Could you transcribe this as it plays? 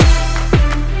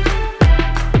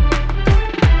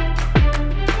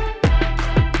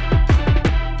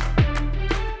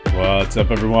What's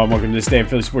up, everyone? Welcome to this day in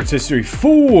Philly sports history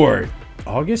for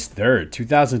August 3rd,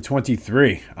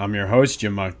 2023. I'm your host,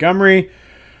 Jim Montgomery.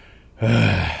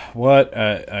 What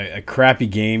a crappy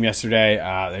game yesterday.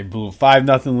 They blew a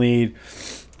 5-0 lead,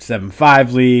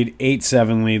 7-5 lead,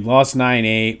 8-7 lead, lost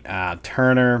 9-8.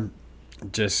 Turner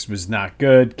just was not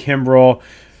good. Kimbrel,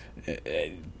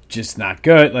 just not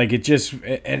good. Like, it just,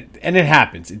 and it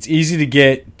happens. It's easy to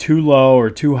get too low or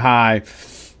too high.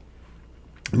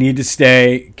 Need to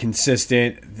stay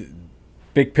consistent.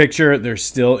 Big picture, they're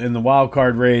still in the wild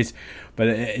card race, but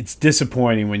it's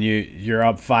disappointing when you're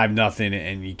up 5-0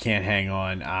 and you can't hang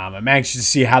on. I'm anxious to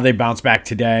see how they bounce back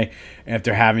today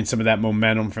after having some of that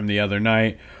momentum from the other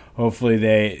night. Hopefully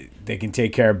they can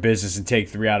take care of business and take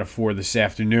 3 out of 4 this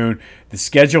afternoon. The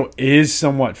schedule is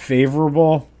somewhat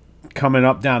favorable coming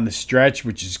up down the stretch,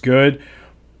 which is good,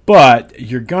 but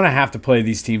you're going to have to play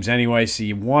these teams anyway, so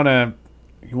you want to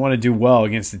do well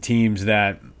against the teams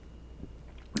that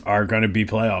are going to be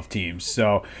playoff teams.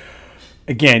 So,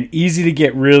 again, easy to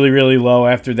get really, really low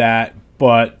after that,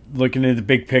 but looking at the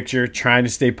big picture, trying to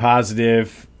stay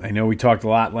positive. I know we talked a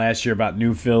lot last year about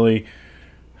New Philly.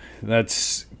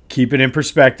 Let's keep it in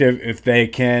perspective. If they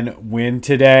can win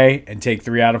today and take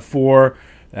 3 out of 4,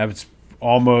 that's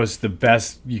almost the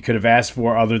best you could have asked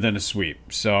for other than a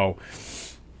sweep. So,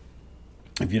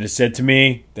 if you'd have said to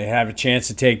me they have a chance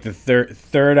to take the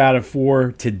third out of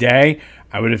 4 today,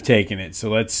 I would have taken it.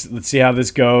 So let's see how this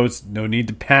goes. No need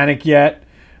to panic yet.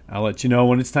 I'll let you know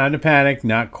when it's time to panic.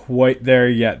 Not quite there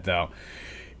yet, though.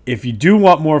 If you do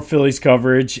want more Phillies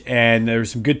coverage, and there were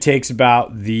some good takes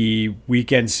about the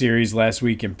weekend series last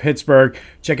week in Pittsburgh,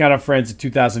 check out our friends at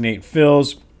 2008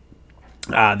 Phils.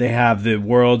 They have the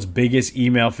world's biggest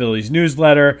email Phillies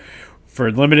newsletter. For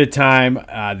a limited time,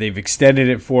 they've extended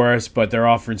it for us, but they're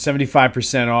offering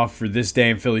 75% off for this day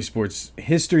in Philly sports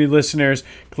history listeners.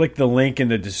 Click the link in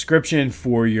the description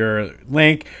for your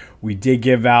link. We did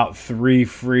give out 3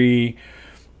 free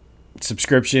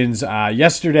subscriptions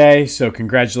yesterday, so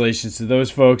congratulations to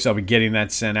those folks. I'll be getting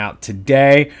that sent out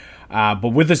today.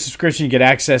 But with the subscription, you get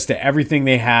access to everything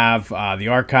they have, the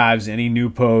archives, any new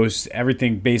posts,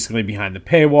 everything basically behind the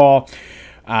paywall.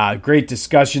 Great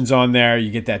discussions on there. You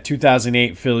get that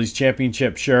 2008 Phillies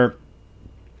championship shirt.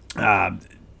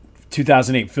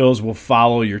 2008 Phils will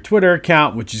follow your Twitter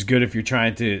account, which is good if you're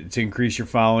trying to increase your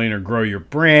following or grow your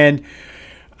brand.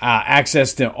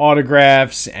 Access to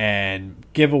autographs and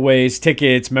giveaways,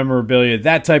 tickets, memorabilia,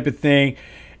 that type of thing.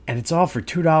 And it's all for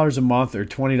 $2 a month or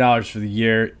 $20 for the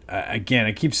year. Again,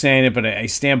 I keep saying it, but I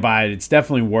stand by it. It's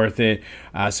definitely worth it.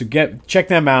 So check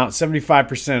them out.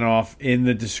 75% off in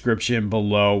the description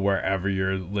below wherever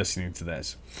you're listening to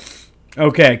this.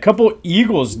 Okay, a couple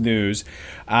Eagles news.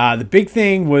 The big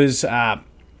thing was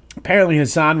apparently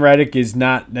Hassan Reddick is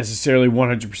not necessarily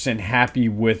 100% happy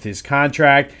with his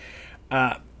contract.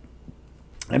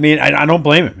 I mean, I don't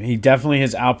blame him. He definitely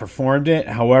has outperformed it.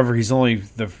 However, he's only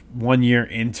the 1 year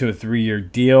into a 3-year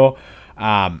deal.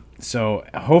 So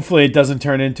hopefully it doesn't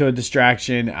turn into a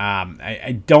distraction.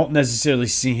 I don't necessarily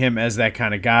see him as that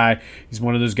kind of guy. He's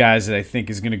one of those guys that I think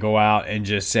is going to go out and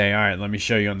just say, all right, let me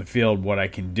show you on the field what I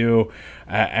can do.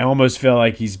 I almost feel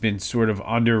like he's been sort of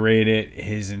underrated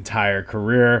his entire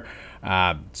career.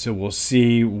 So we'll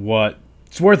see what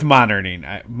it's worth monitoring.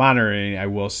 I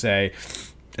will say,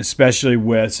 especially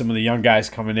with some of the young guys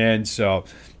coming in. So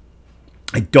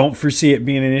I don't foresee it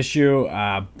being an issue.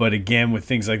 But again, with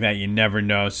things like that, you never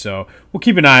know. So we'll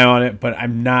keep an eye on it, but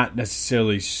I'm not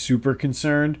necessarily super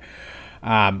concerned.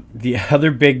 The other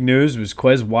big news was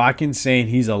Quez Watkins saying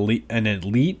he's an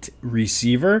elite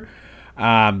receiver.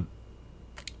 All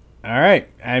right.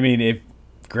 I mean,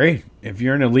 great. If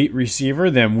you're an elite receiver,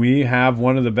 then we have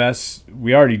one of the best.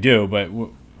 We already do, but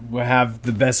we'll have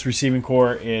the best receiving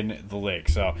core in the league.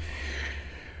 So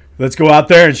let's go out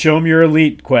there and show them you're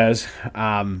elite, Quez.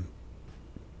 But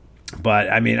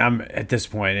I mean, I'm at this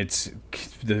point. It's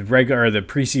the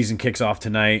preseason kicks off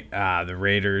tonight. The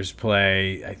Raiders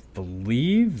play, I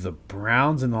believe, the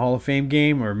Browns in the Hall of Fame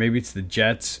game, or maybe it's the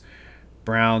Jets,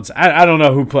 Browns. I don't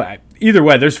know who play. Either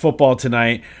way, there's football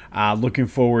tonight. Looking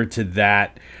forward to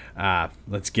that.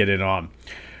 Let's get it on.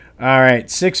 All right,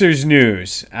 Sixers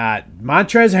news.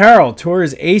 Montrezl Harrell tore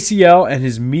his ACL and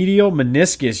his medial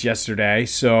meniscus yesterday,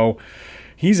 so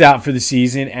he's out for the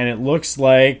season, and it looks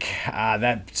like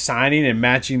that signing and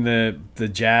matching the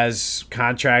Jazz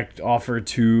contract offer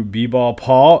to B-Ball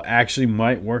Paul actually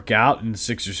might work out in the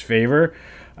Sixers' favor.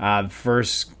 I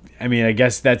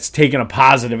guess that's taken a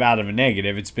positive out of a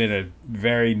negative. It's been a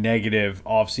very negative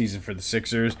offseason for the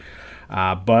Sixers,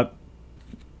 but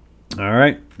all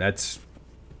right,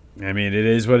 it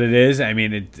is what it is. I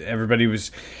mean, everybody was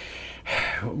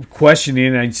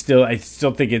questioning. I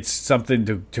still think it's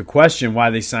something to question why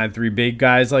they signed three big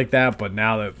guys like that. But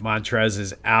now that Montrez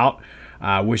is out,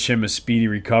 wish him a speedy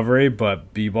recovery.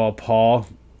 But B-Ball Paul,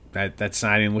 that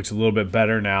signing looks a little bit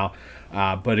better now.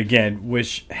 But again,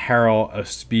 wish Harrell a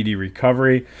speedy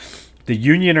recovery. The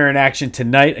Union are in action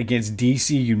tonight against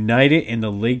DC United in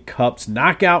the League Cup's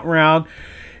knockout round.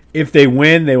 If they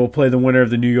win, they will play the winner of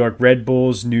the New York Red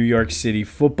Bulls, New York City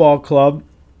Football Club.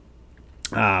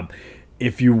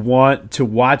 If you want to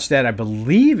watch that, I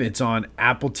believe it's on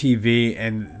Apple TV.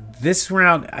 And this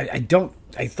round, I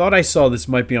thought I saw this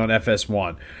might be on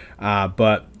FS1.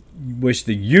 But wish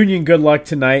the Union good luck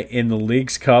tonight in the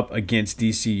League's Cup against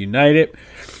DC United.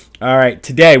 All right,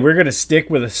 today we're going to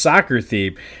stick with a soccer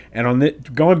theme,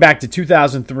 and going back to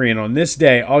 2003, and on this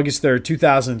day, August 3rd,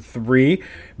 2003,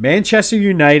 Manchester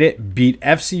United beat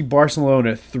FC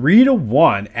Barcelona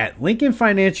 3-1 at Lincoln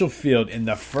Financial Field in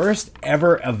the first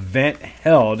ever event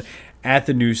held at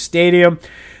the new stadium.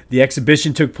 The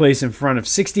exhibition took place in front of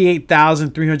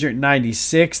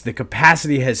 68,396. The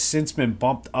capacity has since been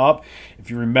bumped up. If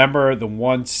you remember,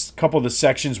 couple of the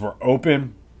sections were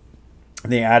open.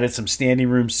 They added some standing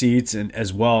room seats and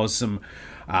as well as some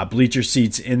bleacher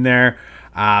seats in there.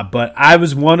 But I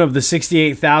was one of the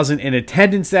 68,000 in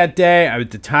attendance that day.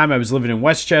 At the time, I was living in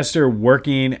Westchester,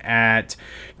 working at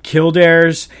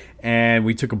Kildare's, and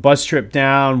we took a bus trip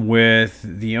down with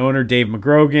the owner, Dave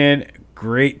McGrogan.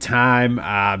 Great time.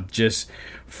 Just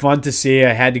fun to see.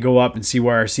 I had to go up and see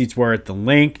where our seats were at the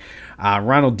link.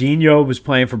 Ronaldinho was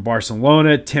playing for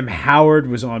Barcelona. Tim Howard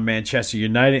was on Manchester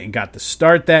United and got the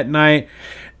start that night.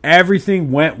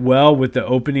 Everything went well with the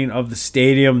opening of the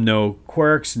stadium. No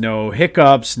quirks, no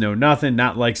hiccups, no nothing.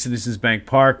 Not like Citizens Bank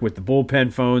Park with the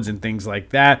bullpen phones and things like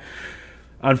that.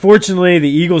 Unfortunately, the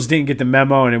Eagles didn't get the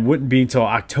memo, and it wouldn't be until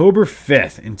October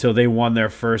 5th until they won their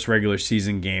first regular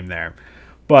season game there.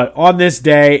 But on this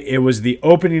day, it was the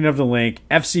opening of the link,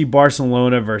 FC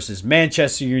Barcelona versus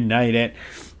Manchester United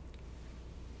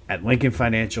at Lincoln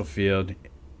Financial Field,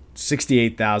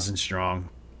 68,000 strong.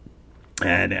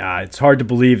 And it's hard to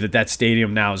believe that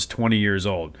stadium now is 20 years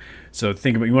old. So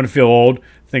you want to feel old?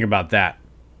 Think about that.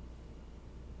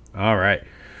 All right,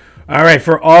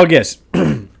 for August,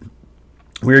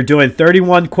 we're doing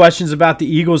 31 questions about the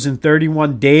Eagles in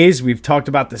 31 days. We've talked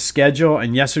about the schedule,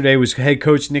 and yesterday was head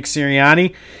coach Nick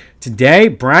Sirianni. Today,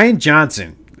 Brian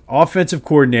Johnson, offensive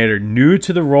coordinator, new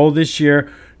to the role this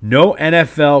year. No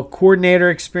NFL coordinator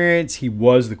experience. He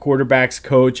was the quarterback's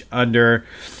coach under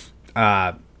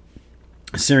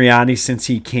Sirianni since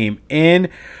he came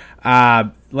in.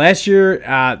 Last year,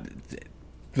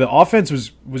 the offense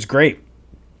was great,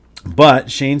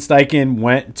 but Shane Steichen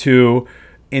went to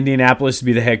Indianapolis to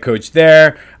be the head coach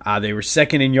there. They were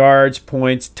second in yards,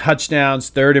 points, touchdowns,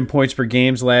 third in points per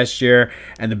games last year.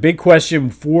 And the big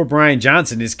question for Brian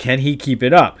Johnson is, can he keep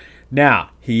it up? Now,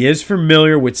 he is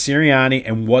familiar with Sirianni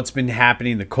and what's been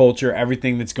happening, the culture,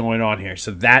 everything that's going on here.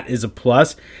 So that is a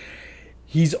plus.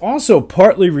 He's also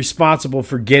partly responsible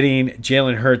for getting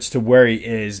Jalen Hurts to where he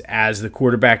is as the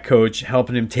quarterback coach,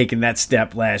 helping him taking that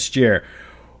step last year.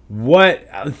 What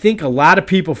I think a lot of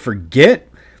people forget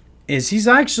is he's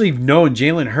actually known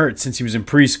Jalen Hurts since he was in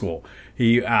preschool.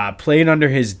 He played under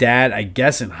his dad, I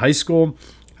guess, in high school.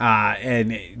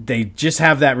 And they just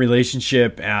have that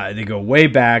relationship. They go way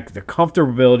back, the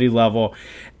comfortability level.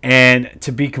 And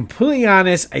to be completely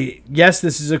honest, yes,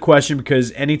 this is a question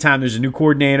because anytime there's a new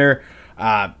coordinator,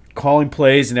 calling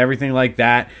plays and everything like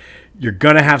that, you're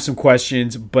going to have some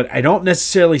questions. But I don't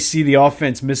necessarily see the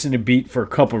offense missing a beat for a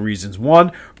couple reasons.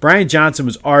 One, Brian Johnson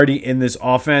was already in this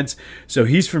offense, so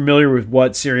he's familiar with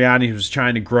what Sirianni was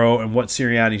trying to grow and what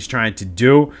Sirianni's trying to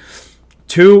do.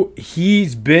 Two,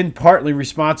 he's been partly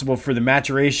responsible for the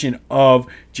maturation of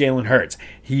Jalen Hurts.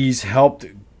 He's helped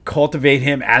cultivate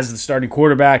him as the starting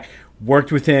quarterback,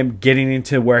 worked with him getting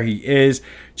into where he is.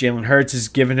 Jalen Hurts has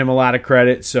given him a lot of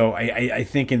credit. So I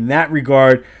think in that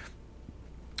regard,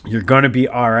 you're going to be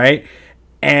all right.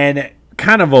 And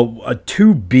kind of a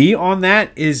 2B on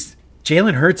that is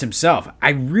Jalen Hurts himself.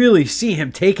 I really see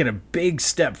him taking a big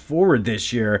step forward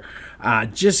this year.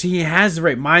 He has the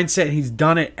right mindset. He's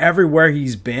done it everywhere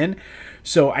he's been.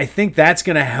 So I think that's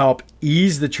going to help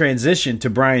ease the transition to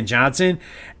Brian Johnson.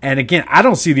 And again, I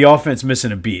don't see the offense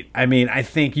missing a beat. I mean, I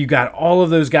think you got all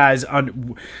of those guys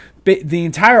on the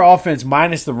entire offense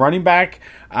minus the running back.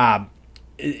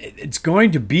 It's going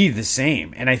to be the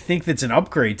same. And I think that's an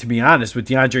upgrade, to be honest, with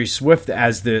DeAndre Swift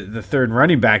as the third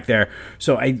running back there.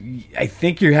 So I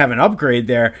think you have an upgrade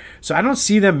there. So I don't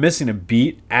see them missing a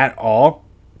beat at all.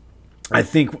 I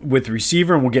think with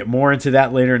receiver, and we'll get more into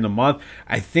that later in the month,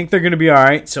 I think they're going to be all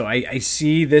right. So I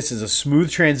see this as a smooth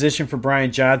transition for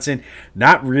Brian Johnson.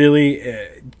 Not really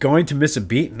going to miss a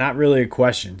beat, not really a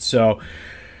question. So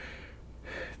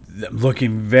I'm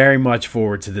looking very much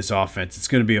forward to this offense. It's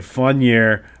going to be a fun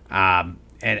year. And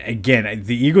again,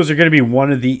 the Eagles are going to be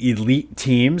one of the elite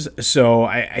teams. So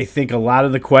I think a lot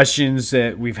of the questions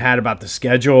that we've had about the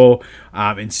schedule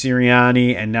and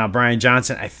Sirianni and now Brian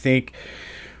Johnson, I think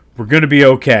we're going to be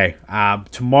okay.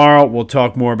 Tomorrow we'll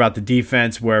talk more about the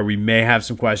defense where we may have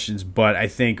some questions, but I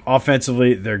think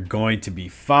offensively they're going to be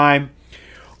fine.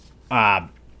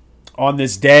 On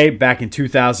this day, back in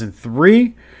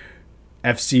 2003,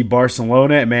 FC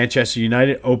Barcelona and Manchester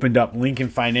United opened up Lincoln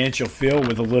Financial Field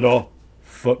with a little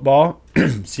football.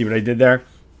 See what I did there?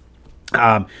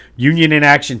 Union in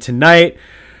action tonight.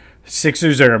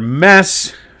 Sixers are a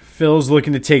mess. Phil's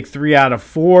looking to take 3 out of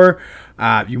 4.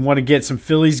 You want to get some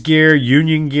Phillies gear,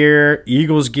 Union gear,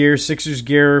 Eagles gear, Sixers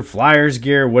gear, Flyers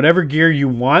gear, whatever gear you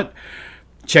want.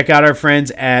 Check out our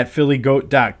friends at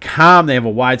phillygoat.com. They have a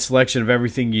wide selection of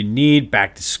everything you need.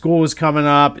 Back to school is coming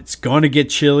up. It's going to get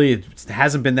chilly. It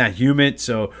hasn't been that humid,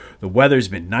 so the weather's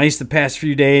been nice the past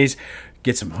few days.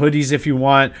 Get some hoodies if you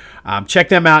want. Check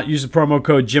them out. Use the promo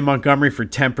code Jim Montgomery for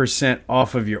 10%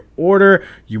 off of your order.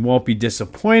 You won't be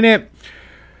disappointed.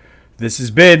 This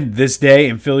has been This Day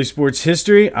in Philly Sports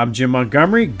History. I'm Jim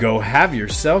Montgomery. Go have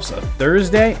yourselves a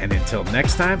Thursday, and until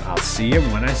next time, I'll see you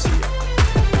when I see you.